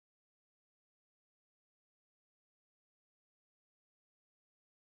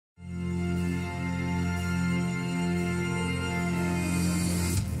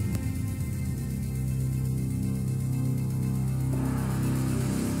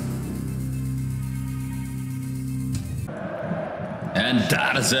And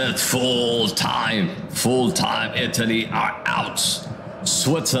that is it. Full time. Full time. Italy are out.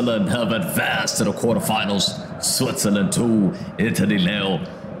 Switzerland have advanced to the quarterfinals. Switzerland 2, Italy 0.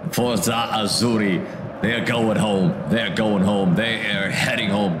 Forza Azzurri, they're going home. They're going home. They are heading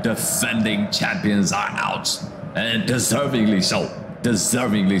home. Defending champions are out. And deservingly so.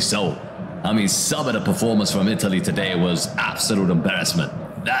 Deservingly so. I mean, some of the performance from Italy today was absolute embarrassment.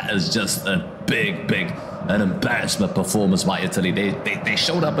 That is just a big an embarrassment performance by Italy. They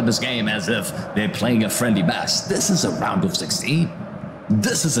showed up in this game as if they're playing a friendly match. This is a round of 16.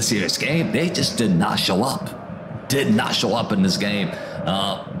 This is a serious game. They just did not show up. Did not show up in this game.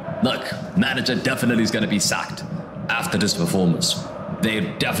 Look, manager definitely is going to be sacked after this performance.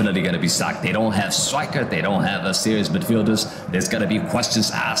 They're definitely going to be sacked. They don't have striker. They don't have a serious midfielders. There's going to be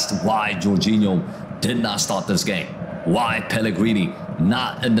questions asked why Jorginho did not start this game. Why Pellegrini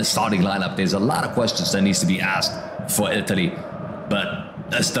not in the starting lineup? There's a lot of questions that needs to be asked for Italy. But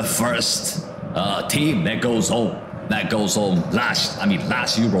that's the first team that goes home. That goes home. Last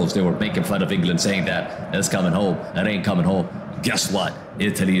Euros, they were making fun of England, saying that it's coming home. It ain't coming home. Guess what?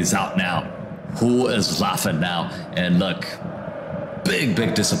 Italy is out now. Who is laughing now? And look,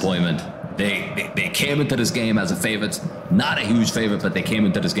 big disappointment. They came into this game as a favorite. Not a huge favorite, but they came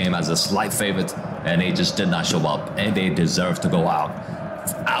into this game as a slight favorite, and they just did not show up, and they deserve to go out.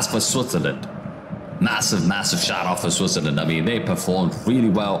 As for Switzerland, massive shout out for Switzerland. I mean, they performed really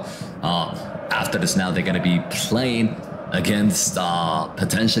well. After this now, they're going to be playing against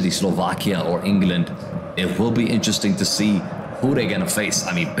potentially Slovakia or England. It will be interesting to see who they're going to face.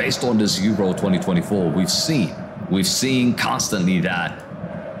 I mean, based on this Euro 2024, we've seen constantly that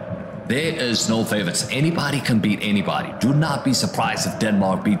there is no favorites. Anybody can beat anybody. Do not be surprised if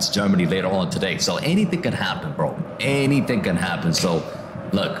Denmark beats Germany later on today. So anything can happen, bro. Anything can happen. So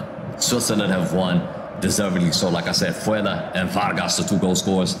look, Switzerland have won deservedly. So like I said, Fuela and Vargas, the 2 goal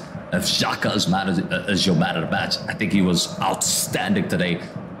scorers. If Xhaka is your man of the match, I think he was outstanding today.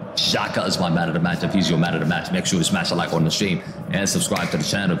 Xhaka is my man of the match. If he's your man of the match, make sure you smash a like on the stream and subscribe to the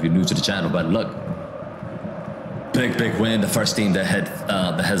channel if you're new to the channel. But look, big win. The first team that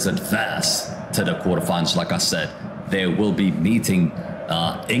has advanced to the quarterfinals. Like I said, they will be meeting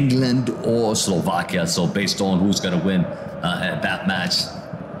England or Slovakia. So based on who's going to win at that match,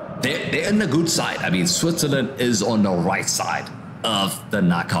 they're in the good side. I mean, Switzerland is on the right side of the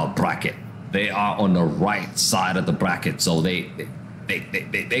knockout bracket. They are on the right side of the bracket, so they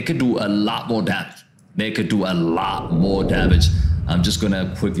could do a lot more damage. They could do a lot more damage. I'm just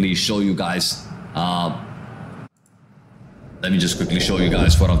gonna quickly show you guys. Let me just quickly show you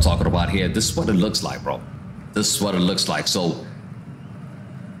guys what I'm talking about here. This is what it looks like, bro. This is what it looks like. So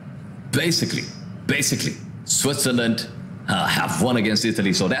basically, Switzerland have won against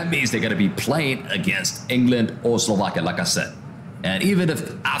Italy. So that means they're gonna be playing against England or Slovakia, like I said. And even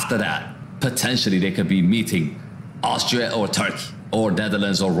if after that, potentially they could be meeting Austria or Turkey or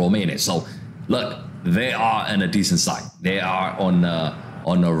Netherlands or Romania. So look, they are in a decent side. They are on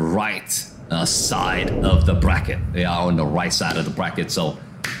the right side of the bracket. They are on the right side of the bracket. So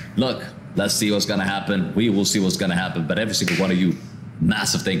look, let's see what's gonna happen. We will see what's gonna happen. But every single one of you,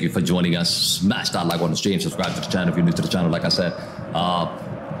 massive thank you for joining us. Smash that like on the stream, subscribe to the channel if you're new to the channel. Like I said,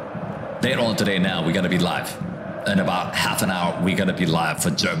 later on today now, we're gonna be live. In about half an hour, we're gonna be live for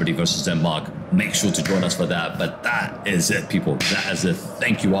Germany versus Denmark. Make sure to join us for that. But that is it, people. That is it.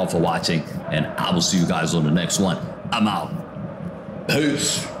 Thank you all for watching, and I will see you guys on the next one. I'm out.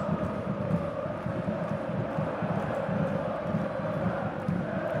 Peace.